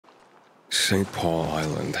St. Paul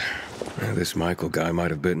Island. This Michael guy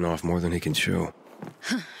might have bitten off more than he can chew.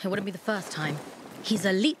 It wouldn't be the first time. He's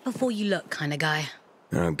a leap before you look kind of guy.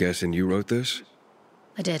 And I'm guessing you wrote this?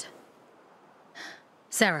 I did.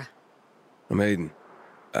 Sarah. I'm Aiden.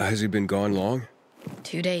 Has he been gone long?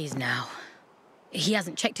 2 days now. He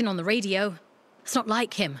hasn't checked in on the radio. It's not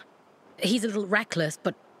like him. He's a little reckless,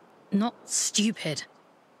 but not stupid.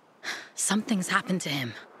 Something's happened to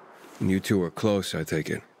him. You two are close, I take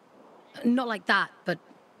it. Not like that, but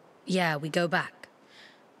yeah, we go back.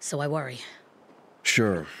 So I worry.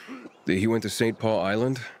 Sure. He went to St. Paul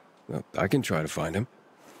Island? Well, I can try to find him.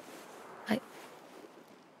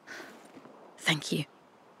 Thank you.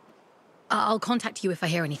 I'll contact you if I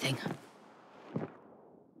hear anything.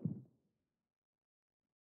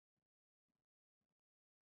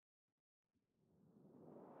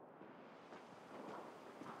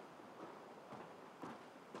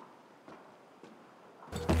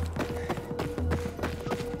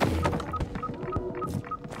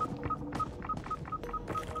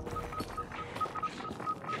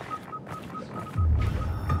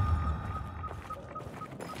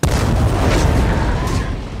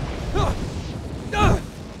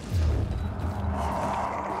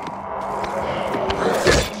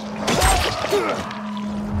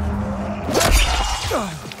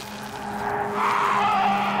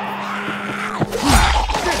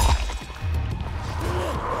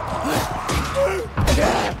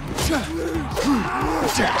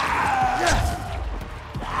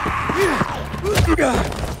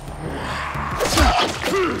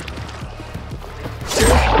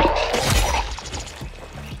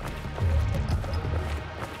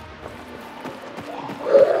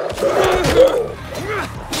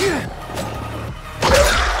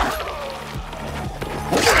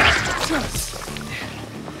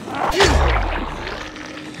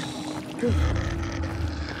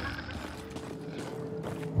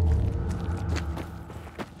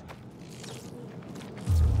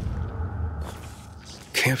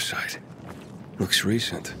 Campsite. Looks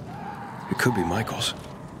recent. It could be Michael's.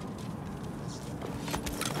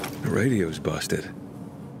 The radio's busted.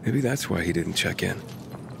 Maybe that's why he didn't check in.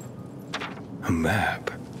 A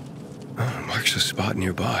map. Oh, marks a spot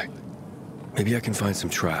nearby. Maybe I can find some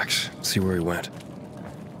tracks, see where he went.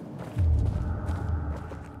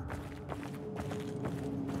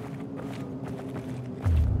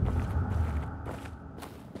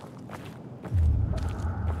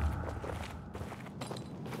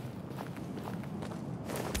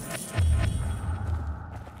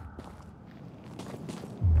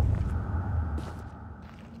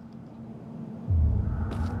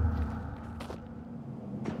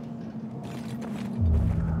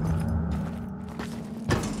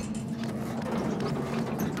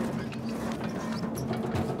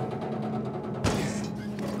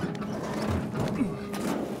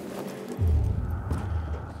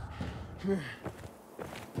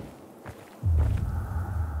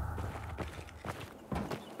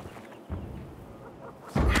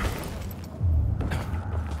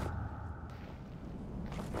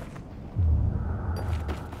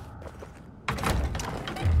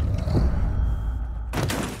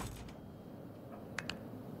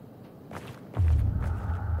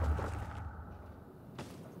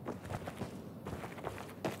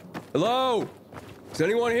 Hello? Is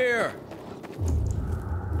anyone here?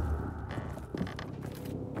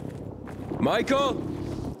 Michael?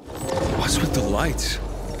 What's with the lights?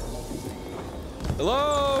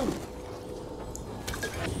 Hello?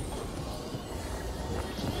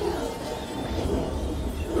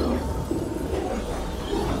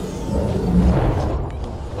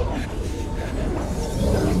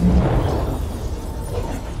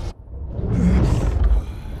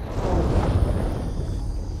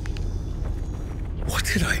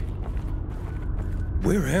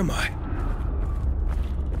 Where am I?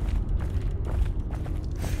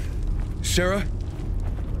 Sarah?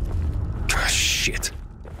 Ah, shit.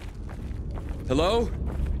 Hello?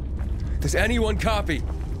 Does anyone copy?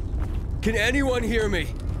 Can anyone hear me?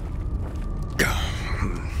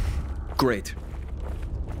 Great.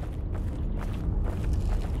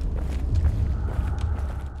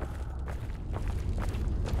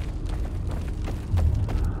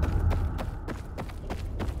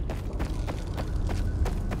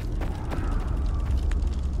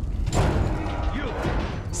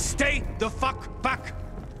 The fuck back!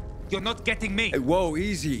 You're not getting me! Hey, whoa,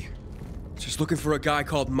 easy. Just looking for a guy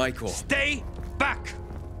called Michael. Stay back!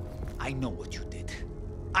 I know what you did.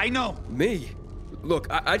 I know! Me? Look,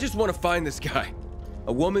 I just want to find this guy.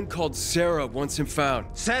 A woman called Sarah wants him found.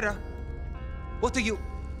 Sarah? What are you...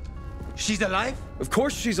 She's alive? Of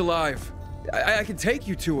course she's alive. I can take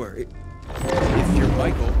you to her. If you're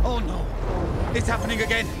Michael... Oh no! It's happening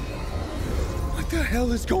again! What the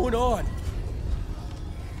hell is going on?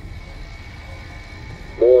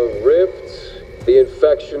 More rifts, the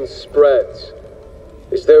infection spreads.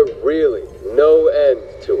 Is there really no end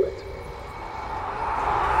to it?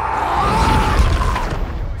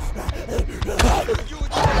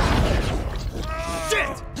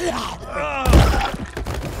 Shit!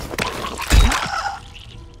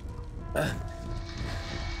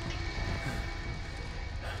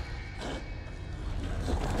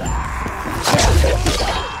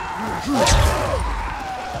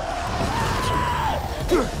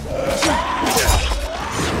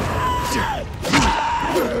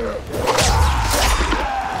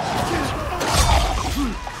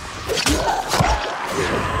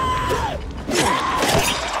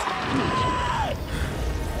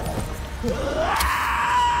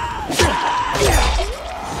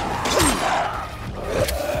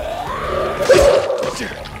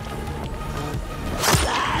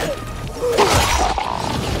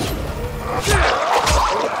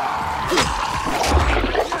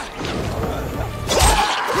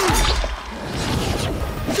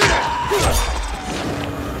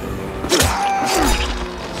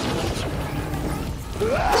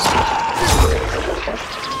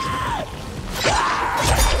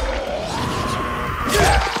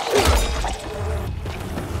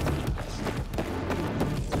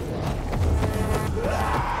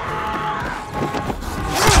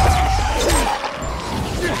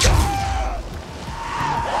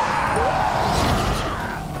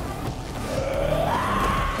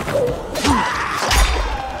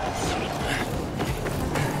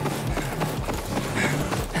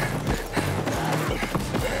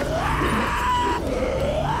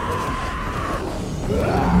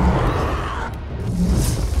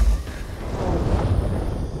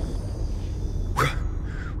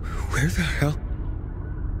 Where the hell?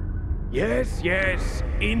 Yes.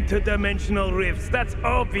 Interdimensional rifts. That's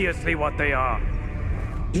obviously what they are.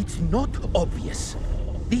 It's not obvious.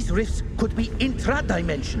 These rifts could be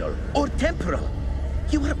intradimensional or temporal.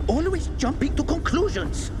 You are always jumping to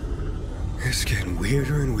conclusions. It's getting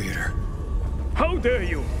weirder and weirder. How dare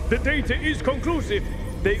you? The data is conclusive.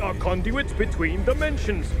 They are conduits between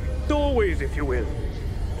dimensions. Doorways, if you will.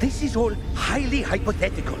 This is all highly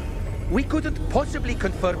hypothetical. We couldn't possibly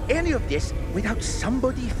confirm any of this without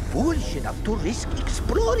somebody foolish enough to risk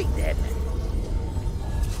exploring them.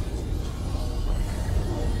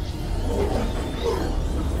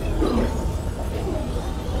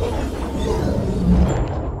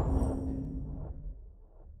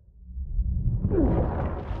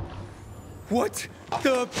 What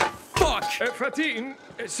the fuck? Fatin,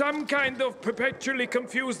 some kind of perpetually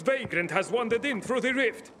confused vagrant has wandered in through the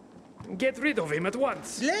rift. Get rid of him at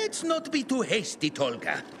once. Let's not be too hasty,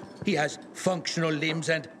 Tolga. He has functional limbs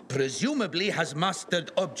and presumably has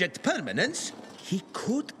mastered object permanence. He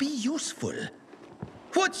could be useful.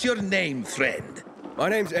 What's your name, friend? My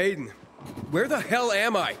name's Aiden. Where the hell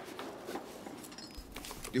am I?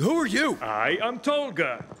 Who are you? I am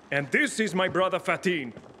Tolga, and this is my brother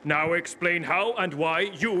Fatin. Now explain how and why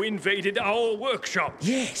you invaded our workshop.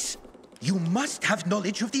 Yes, you must have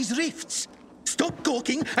knowledge of these rifts. Stop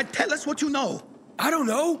talking and tell us what you know. I don't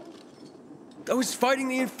know. I was fighting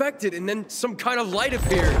the infected and then some kind of light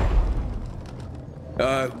appeared.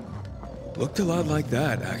 Looked a lot like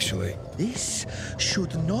that, actually. This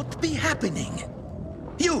should not be happening.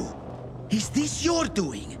 You! Is this your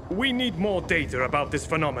doing? We need more data about this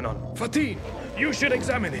phenomenon. Fatin, you should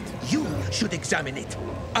examine it. You should examine it.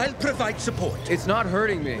 I'll provide support. It's not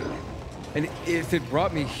hurting me. And if it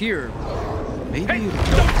brought me here, maybe... Hey,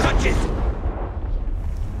 don't touch it!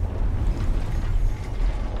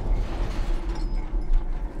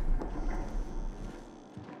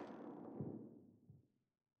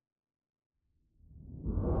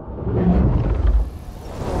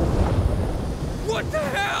 What the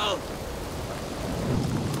hell?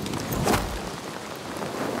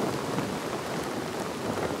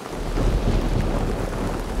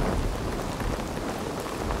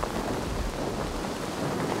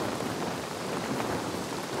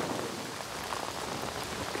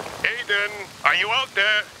 Aiden, are you out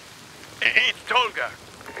there? It's Tolga.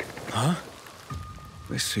 Huh?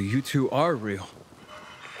 So you two are real.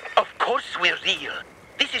 Of course we're real.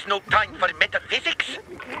 This is no time for metaphysics.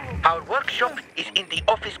 Our workshop is in the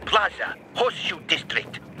office plaza, Horseshoe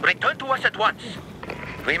District. Return to us at once.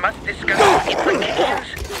 We must discuss the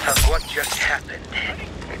implications of what just happened.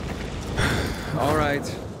 All right.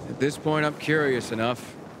 At this point, I'm curious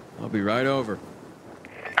enough. I'll be right over.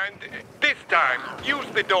 And this time, use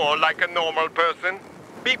the door like a normal person.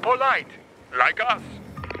 Be polite, like us.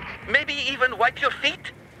 Maybe even wipe your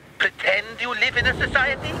feet? Pretend you live in a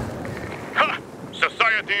society? Ha!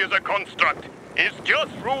 Society is a construct. It's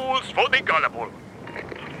just rules for the gullible.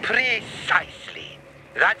 Precisely.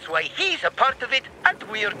 That's why he's a part of it and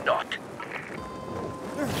we're not.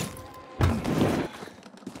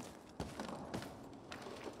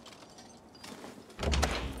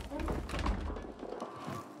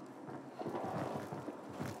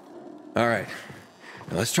 All right,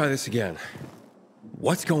 now let's try this again.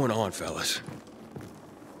 What's going on, fellas?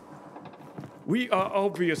 We are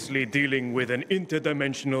obviously dealing with an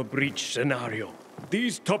interdimensional breach scenario.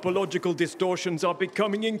 These topological distortions are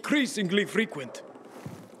becoming increasingly frequent.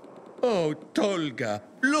 Oh, Tolga,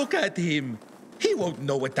 look at him. He won't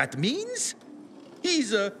know what that means.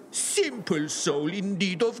 He's a simple soul in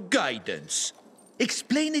need of guidance.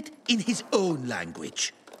 Explain it in his own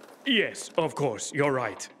language. Yes, of course, you're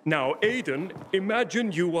right. Now, Aiden,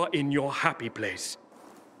 imagine you are in your happy place.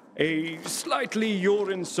 A slightly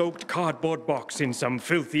urine-soaked cardboard box in some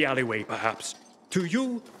filthy alleyway, perhaps. To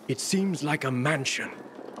you, it seems like a mansion.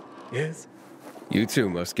 Yes? You two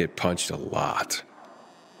must get punched a lot.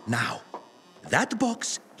 Now, that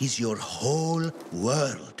box is your whole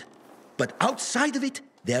world. But outside of it,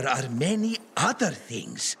 there are many other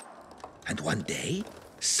things. And one day,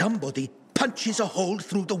 somebody punches a hole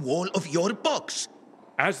through the wall of your box.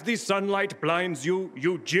 As the sunlight blinds you,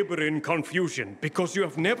 you gibber in confusion because you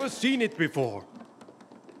have never seen it before.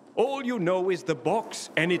 All you know is the box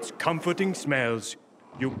and its comforting smells.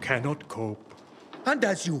 You cannot cope. And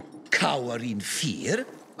as you cower in fear,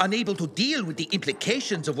 unable to deal with the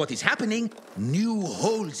implications of what is happening, new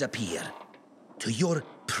holes appear. To your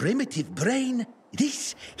primitive brain,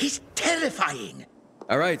 this is terrifying.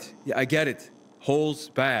 All right, yeah, I get it. Holes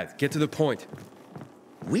bad. Get to the point.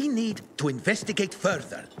 We need to investigate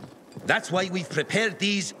further. That's why we've prepared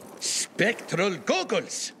these spectral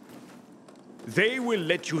goggles. They will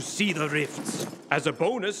let you see the rifts. As a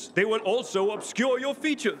bonus, they will also obscure your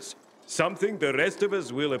features, something the rest of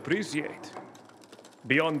us will appreciate.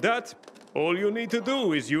 Beyond that, all you need to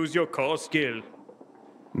do is use your core skill.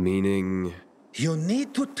 Meaning? You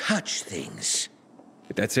need to touch things.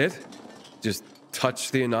 That's it? Just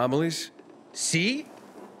touch the anomalies? See?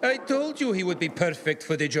 I told you he would be perfect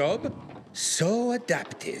for the job. So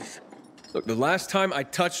adaptive. Look, the last time I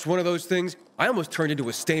touched one of those things, I almost turned into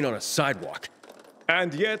a stain on a sidewalk.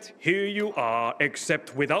 And yet, here you are,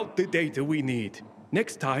 except without the data we need.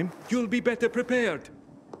 Next time, you'll be better prepared.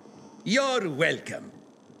 You're welcome.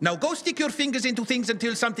 Now go stick your fingers into things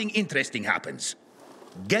until something interesting happens.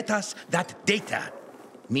 Get us that data.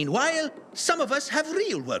 Meanwhile, some of us have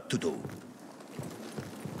real work to do.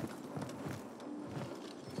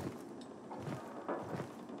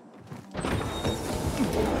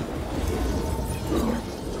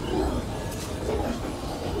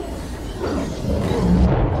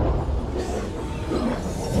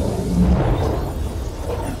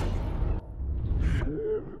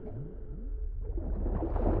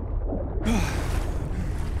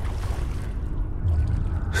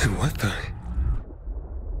 What the?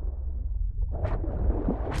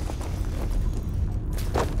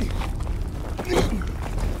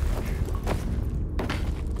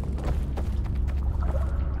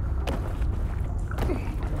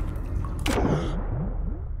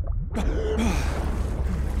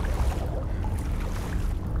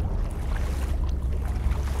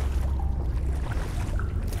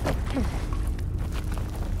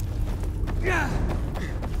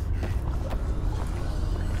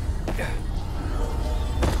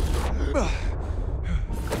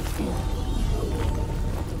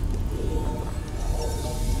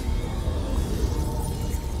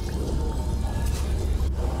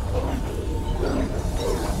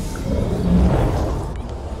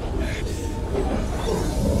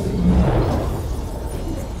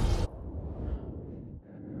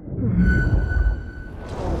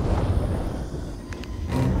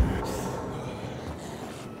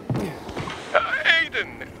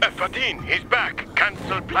 Fatin, he's back.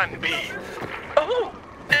 Cancel plan B. Oh,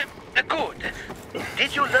 good.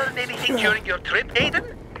 Did you learn anything during your trip,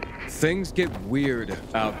 Aiden? Things get weird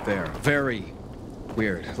out there. Very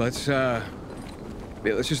weird. Let's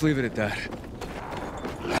just leave it at that.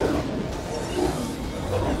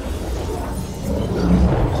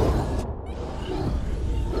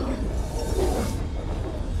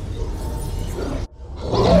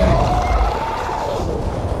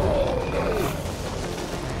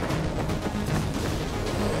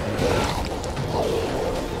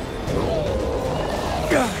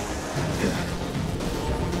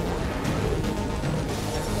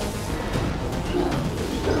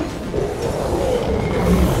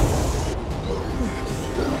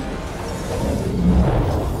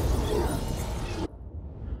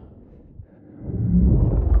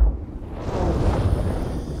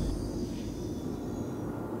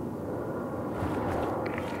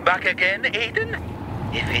 back again, Aiden?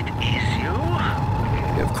 If it is you?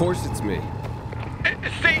 Yeah, of course it's me.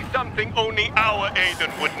 Say something only our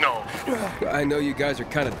Aiden would know. I know you guys are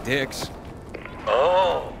kind of dicks.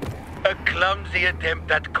 Oh, a clumsy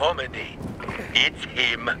attempt at comedy. It's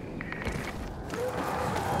him.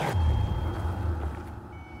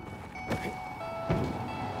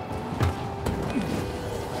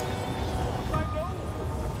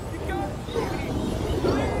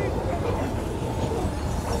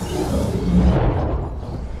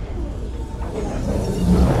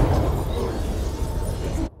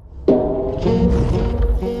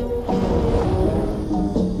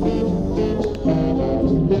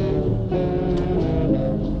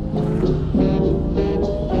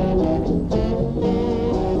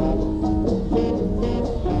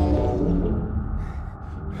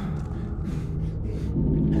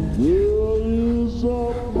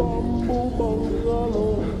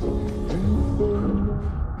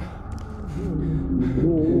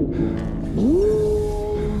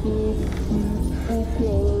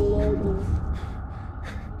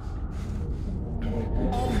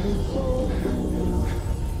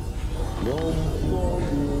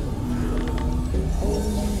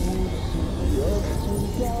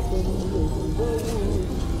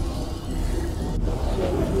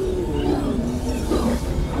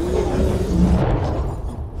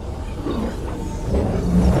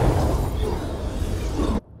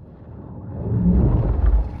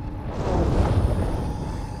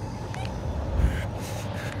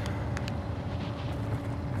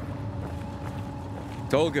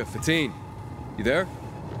 TOLGA FATIN, you there?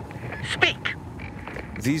 Speak.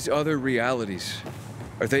 These other realities,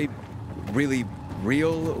 are they really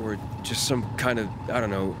real or just some kind of, I don't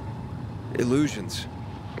know, illusions?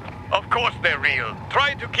 Of course they're real.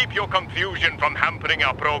 Try to keep your confusion from hampering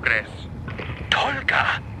our progress.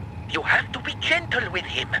 Tolga, you have to be gentle with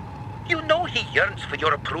him. You know he yearns for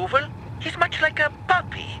your approval. He's much like a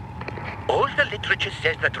puppy. All the literature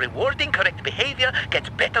says that rewarding correct behavior gets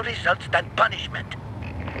better results than punishment.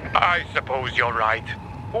 I suppose you're right.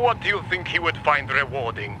 What do you think he would find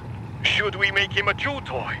rewarding? Should we make him a chew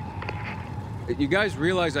toy? You guys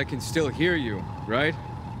realize I can still hear you, right?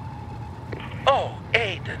 Oh,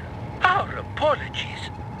 Aiden, our apologies.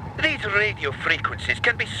 These radio frequencies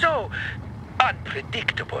can be so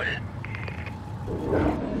unpredictable.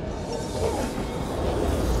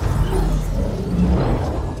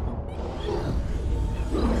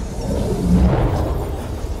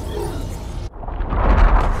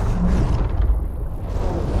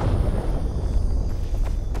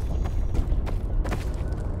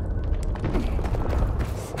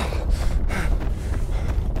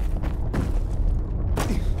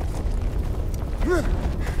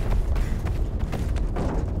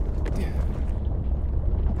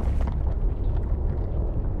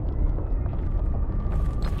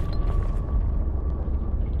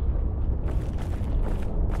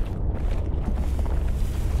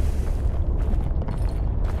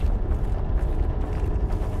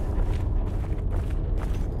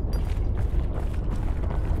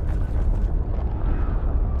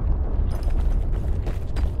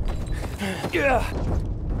 Yeah.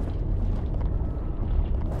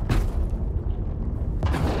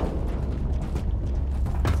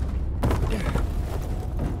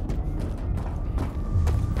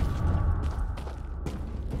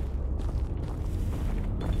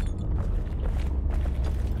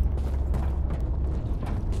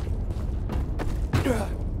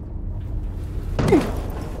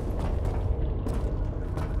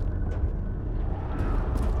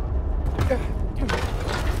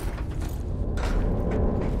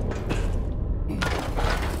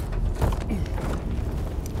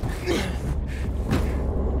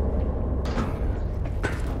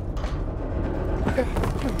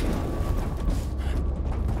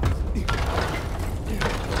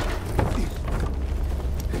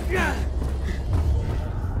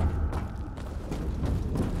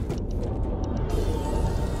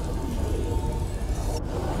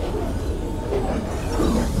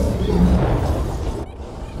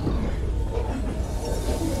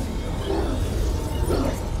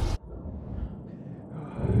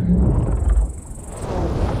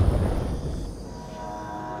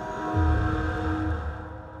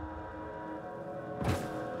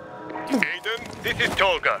 This is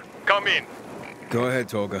Tolga. Come in. Go ahead,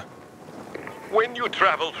 Tolga. When you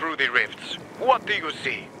travel through the rifts, what do you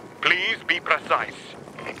see? Please be precise.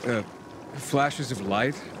 Flashes of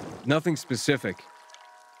light? Nothing specific.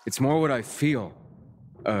 It's more what I feel.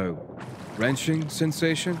 A wrenching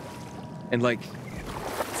sensation? And like,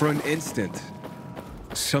 for an instant,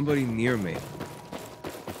 somebody near me.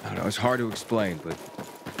 I don't know, it's hard to explain, but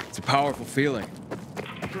It's a powerful feeling.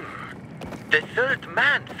 The third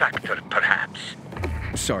man factor, perhaps.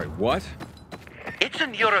 Sorry, what? It's a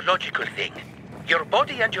neurological thing. Your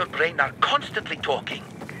body and your brain are constantly talking.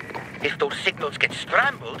 If those signals get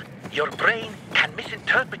scrambled, your brain can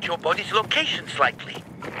misinterpret your body's location slightly.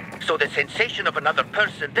 So the sensation of another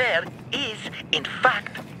person there is, in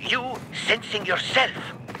fact, you sensing yourself.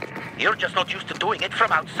 You're just not used to doing it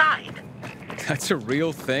from outside. That's a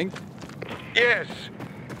real thing? Yes.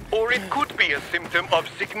 Or it could be a symptom of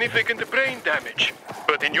significant brain damage.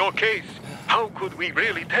 But in your case, how could we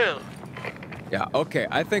really tell? Yeah, okay,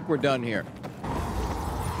 I think we're done here.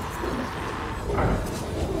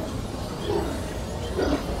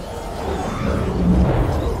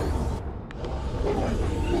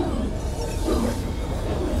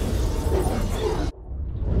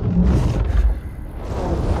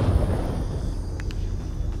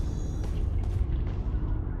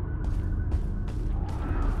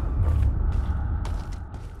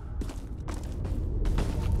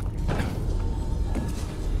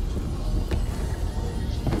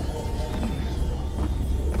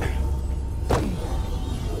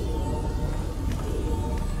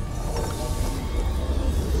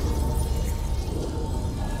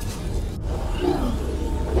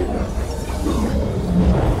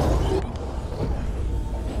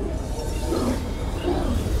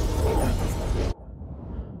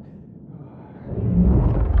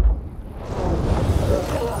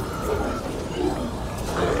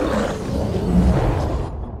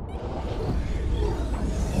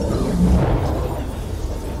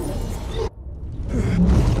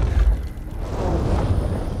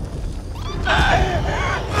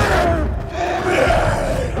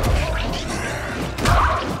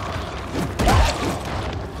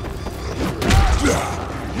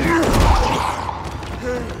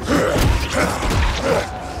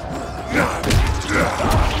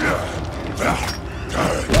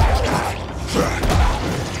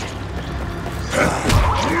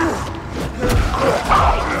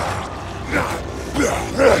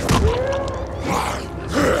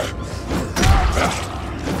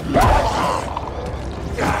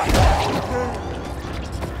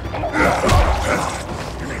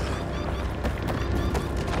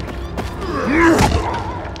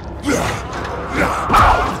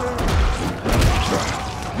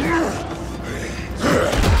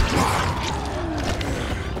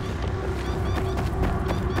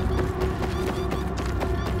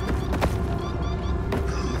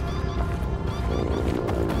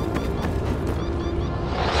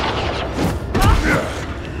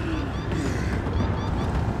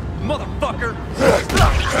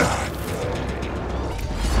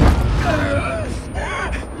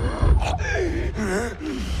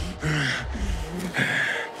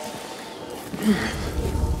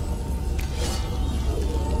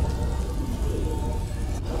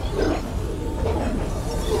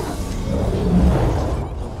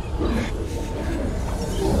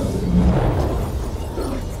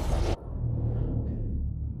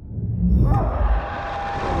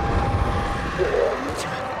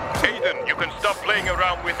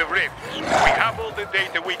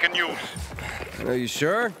 Are you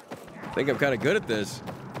sure? I think I'm kind of good at this.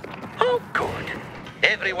 Oh, good.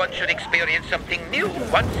 Everyone should experience something new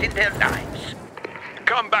once in their lives.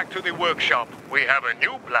 Come back to the workshop. We have a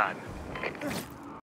new plan.